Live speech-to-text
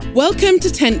Welcome to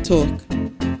Tent Talk,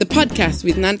 the podcast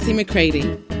with Nancy McCready,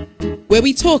 where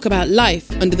we talk about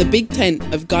life under the big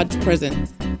tent of God's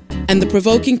presence and the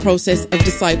provoking process of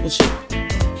discipleship.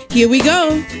 Here we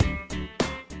go.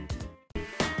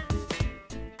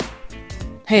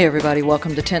 Hey everybody,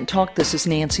 welcome to Tent Talk. This is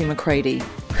Nancy McCready.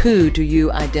 Who do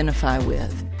you identify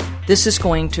with? This is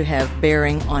going to have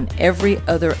bearing on every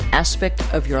other aspect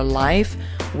of your life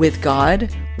with God,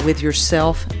 with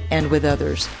yourself, and with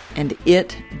others. And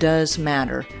it does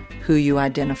matter who you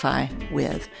identify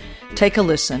with. Take a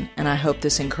listen, and I hope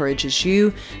this encourages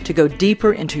you to go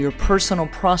deeper into your personal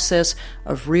process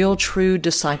of real, true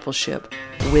discipleship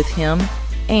with Him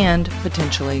and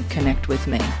potentially connect with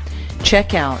me.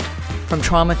 Check out From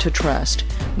Trauma to Trust,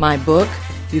 my book.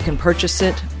 You can purchase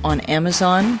it on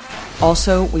Amazon.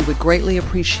 Also, we would greatly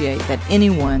appreciate that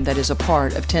anyone that is a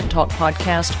part of Tent Talk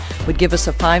Podcast would give us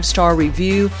a 5-star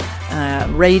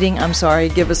rating.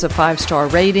 Give us a 5-star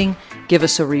rating. Give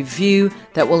us a review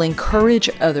that will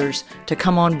encourage others to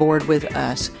come on board with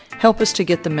us. Help us to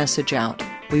get the message out.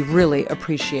 We really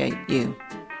appreciate you.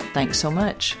 Thanks so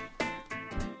much.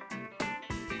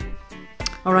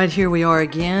 All right, here we are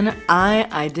again. I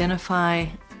identify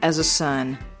as a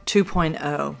son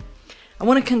 2.0. I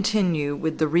want to continue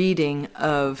with the reading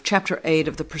of Chapter 8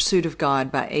 of The Pursuit of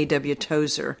God by A.W.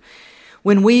 Tozer.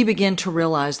 When we begin to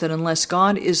realize that unless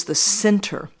God is the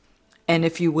center, and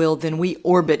if you will, then we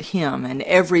orbit Him and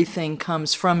everything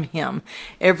comes from Him,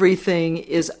 everything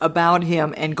is about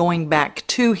Him and going back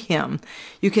to Him,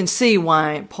 you can see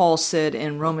why Paul said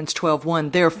in Romans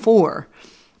 12:1, therefore,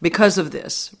 because of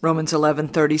this, Romans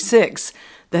 11:36,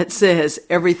 that says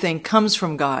everything comes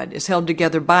from God, is held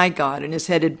together by God, and is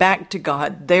headed back to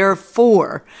God.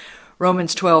 Therefore,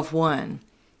 Romans 12:1,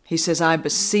 he says, I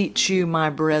beseech you, my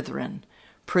brethren,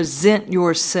 present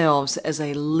yourselves as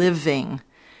a living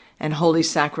and holy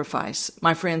sacrifice.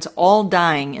 My friends, all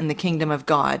dying in the kingdom of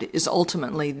God is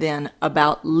ultimately then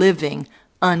about living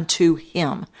unto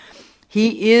Him.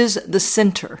 He is the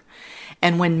center.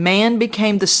 And when man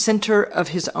became the center of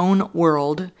his own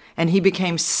world, and he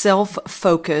became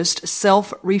self-focused,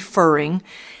 self-referring,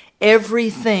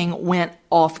 everything went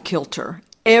off kilter.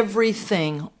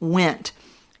 Everything went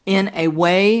in a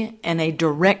way and a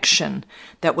direction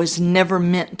that was never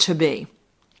meant to be.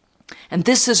 And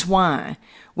this is why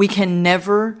we can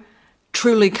never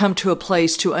truly come to a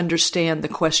place to understand the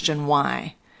question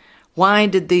why. Why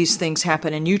did these things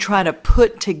happen? And you try to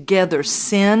put together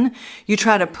sin, you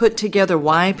try to put together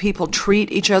why people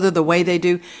treat each other the way they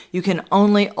do, you can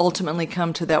only ultimately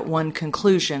come to that one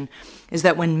conclusion, is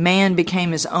that when man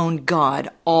became his own God,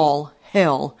 all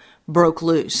hell broke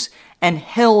loose. And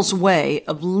hell's way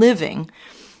of living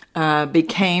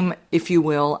became, if you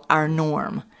will, our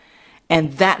norm.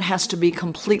 And that has to be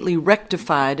completely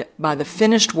rectified by the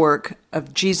finished work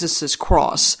of Jesus'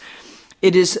 cross.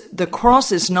 The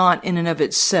cross is not in and of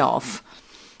itself,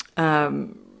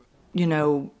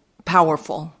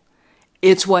 powerful.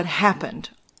 It's what happened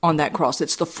on that cross.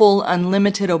 It's the full,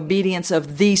 unlimited obedience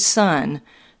of the Son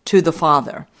to the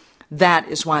Father. That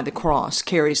is why the cross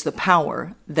carries the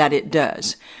power that it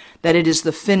does. That it is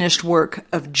the finished work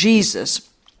of Jesus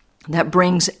that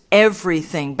brings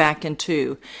everything back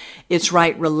into its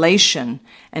right relation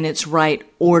and its right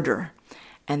order.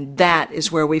 And that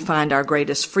is where we find our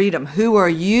greatest freedom. Who are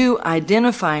you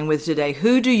identifying with today?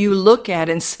 Who do you look at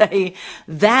and say,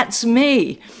 that's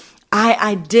me? I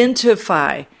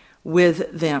identify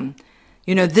with them.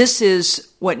 This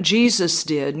is what Jesus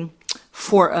did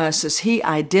for us as He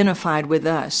identified with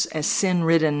us as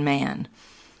sin-ridden man.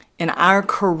 In our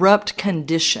corrupt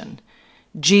condition,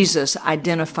 Jesus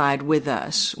identified with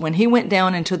us. When He went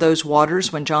down into those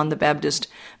waters, when John the Baptist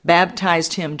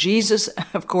baptized Him, Jesus,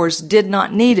 of course, did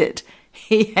not need it.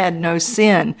 He had no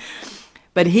sin.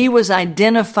 But He was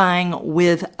identifying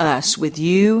with us, with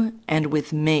you and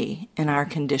with me in our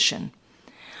condition.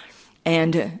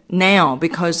 And now,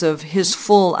 because of His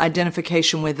full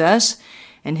identification with us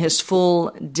and His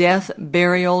full death,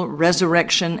 burial,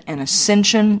 resurrection, and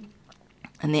ascension,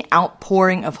 and the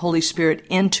outpouring of Holy Spirit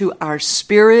into our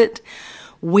spirit,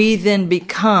 we then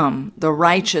become the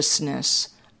righteousness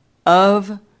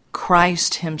of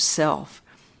Christ Himself.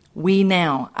 We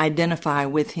now identify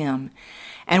with Him,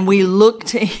 and we look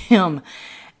to Him,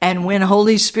 and when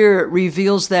Holy Spirit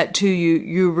reveals that to you,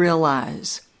 you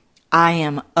realize, I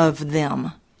am of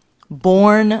them,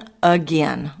 born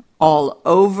again, all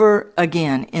over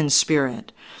again in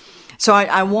spirit. So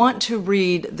I want to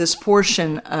read this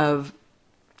portion of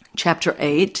Chapter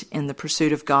 8 in The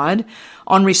Pursuit of God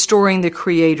on restoring the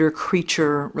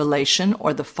creator-creature relation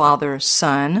or the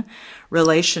father-son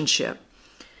relationship.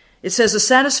 It says a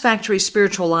satisfactory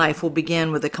spiritual life will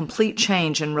begin with a complete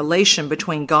change in relation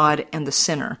between God and the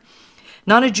sinner.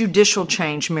 Not a judicial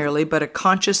change merely, but a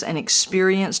conscious and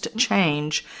experienced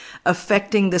change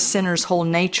affecting the sinner's whole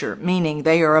nature, meaning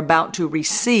they are about to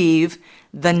receive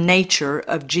the nature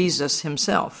of Jesus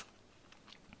himself.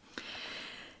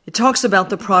 It talks about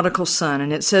the prodigal son,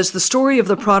 and it says the story of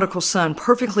the prodigal son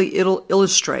perfectly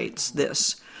illustrates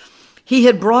this. He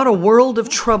had brought a world of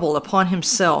trouble upon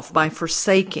himself by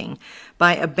forsaking,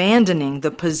 by abandoning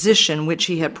the position which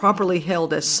he had properly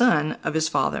held as son of his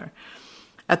father.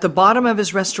 At the bottom of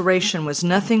his restoration was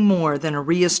nothing more than a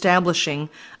reestablishing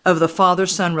of the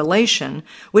father-son relation,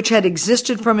 which had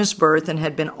existed from his birth and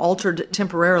had been altered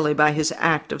temporarily by his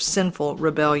act of sinful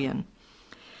rebellion.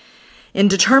 In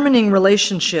determining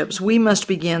relationships, we must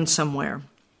begin somewhere.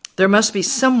 There must be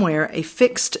somewhere a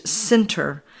fixed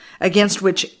center against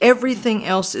which everything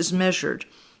else is measured,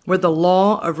 where the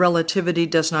law of relativity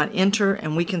does not enter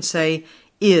and we can say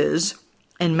is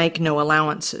and make no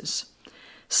allowances.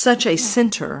 Such a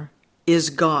center is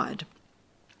God.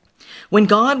 When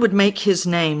God would make his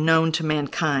name known to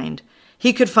mankind,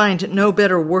 he could find no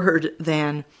better word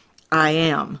than I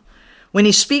am. When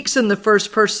he speaks in the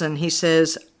first person, he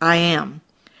says, I am.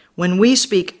 When we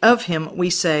speak of him, we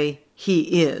say,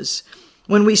 he is.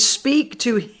 When we speak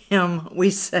to him, we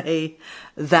say,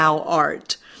 thou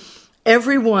art.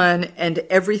 Everyone and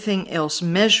everything else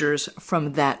measures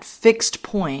from that fixed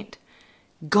point.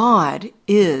 God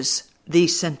is the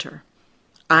center.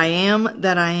 I am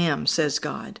that I am, says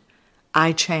God.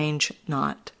 I change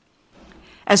not.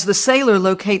 As the sailor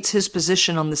locates his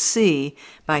position on the sea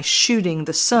by shooting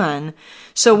the sun,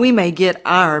 so we may get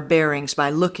our bearings by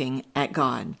looking at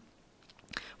God.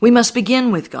 We must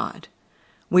begin with God.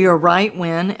 We are right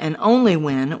when and only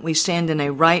when we stand in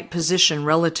a right position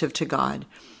relative to God,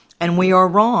 and we are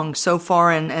wrong so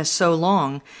far and as so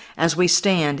long as we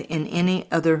stand in any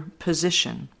other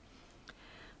position.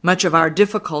 Much of our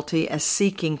difficulty as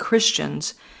seeking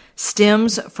Christians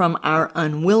stems from our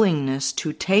unwillingness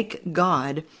to take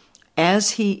God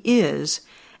as he is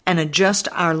and adjust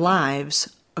our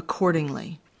lives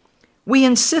accordingly. We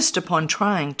insist upon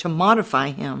trying to modify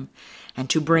him and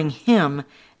to bring him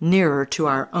nearer to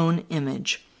our own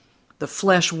image. The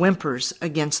flesh whimpers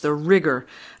against the rigor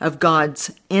of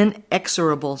God's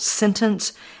inexorable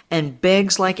sentence and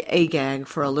begs like Agag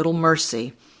for a little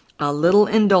mercy, a little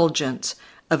indulgence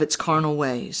of its carnal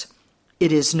ways.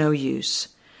 It is no use.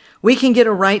 We can get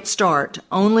a right start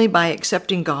only by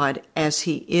accepting God as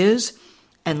he is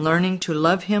and learning to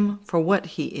love him for what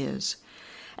he is.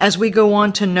 As we go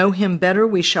on to know him better,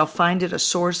 we shall find it a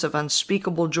source of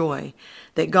unspeakable joy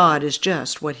that God is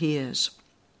just what he is.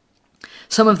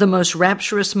 Some of the most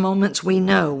rapturous moments we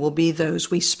know will be those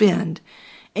we spend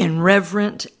in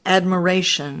reverent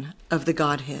admiration of the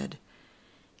Godhead.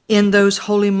 In those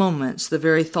holy moments, the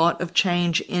very thought of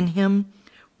change in him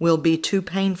will be too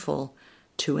painful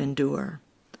to endure.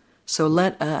 So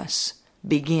let us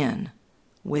begin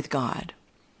with God.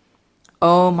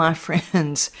 Oh, my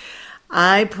friends,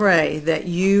 I pray that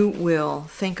you will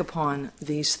think upon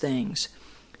these things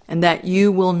and that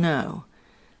you will know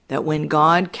that when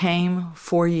God came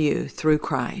for you through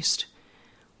Christ,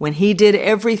 when he did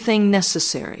everything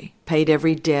necessary, paid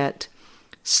every debt,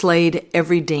 slayed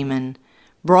every demon,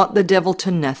 brought the devil to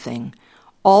nothing,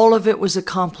 all of it was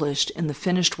accomplished in the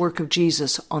finished work of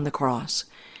Jesus on the cross.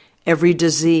 Every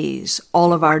disease,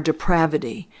 all of our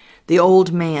depravity, the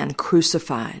old man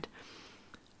crucified.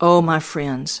 Oh, my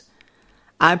friends,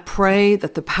 I pray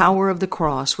that the power of the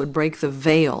cross would break the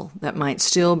veil that might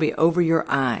still be over your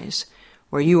eyes,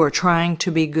 where you are trying to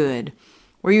be good,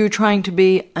 where you are trying to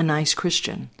be a nice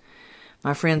Christian.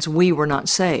 My friends, we were not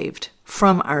saved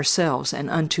from ourselves and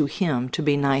unto him to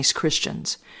be nice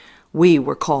Christians. We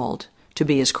were called to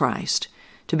be as Christ,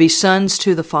 to be sons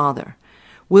to the Father.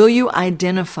 Will you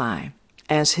identify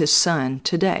as his son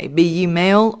today? Be ye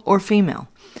male or female,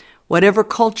 whatever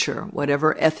culture,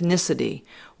 whatever ethnicity,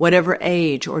 whatever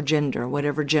age or gender,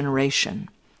 whatever generation.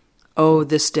 Oh,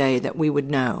 this day that we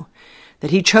would know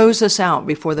that he chose us out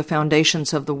before the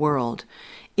foundations of the world,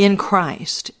 in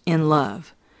Christ, in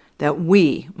love, that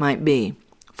we might be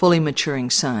fully maturing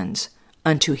sons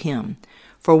unto him.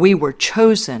 For we were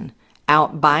chosen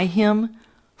out by him,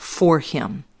 for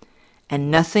him.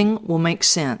 And nothing will make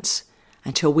sense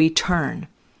until we turn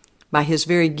by his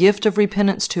very gift of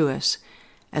repentance to us,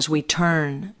 as we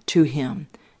turn to him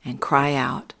and cry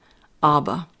out,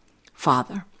 Abba,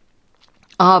 Father.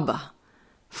 Abba,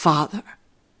 Father.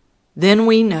 Then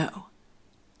we know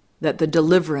that the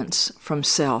deliverance from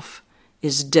self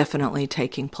is definitely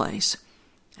taking place,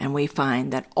 and we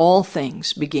find that all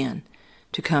things begin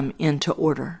to come into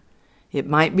order It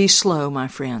might be slow, my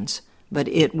friends, but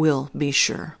it will be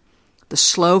sure. The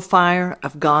slow fire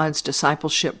of God's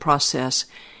discipleship process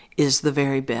is the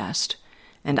very best,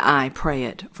 and I pray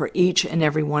it for each and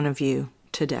every one of you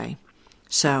today.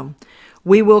 So,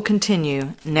 we will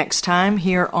continue next time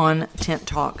here on Tent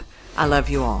Talk. I love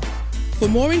you all. For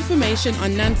more information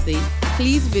on Nancy,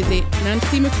 please visit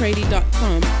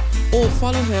nancymccready.com or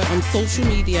follow her on social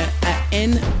media at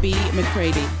NB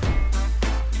McCready.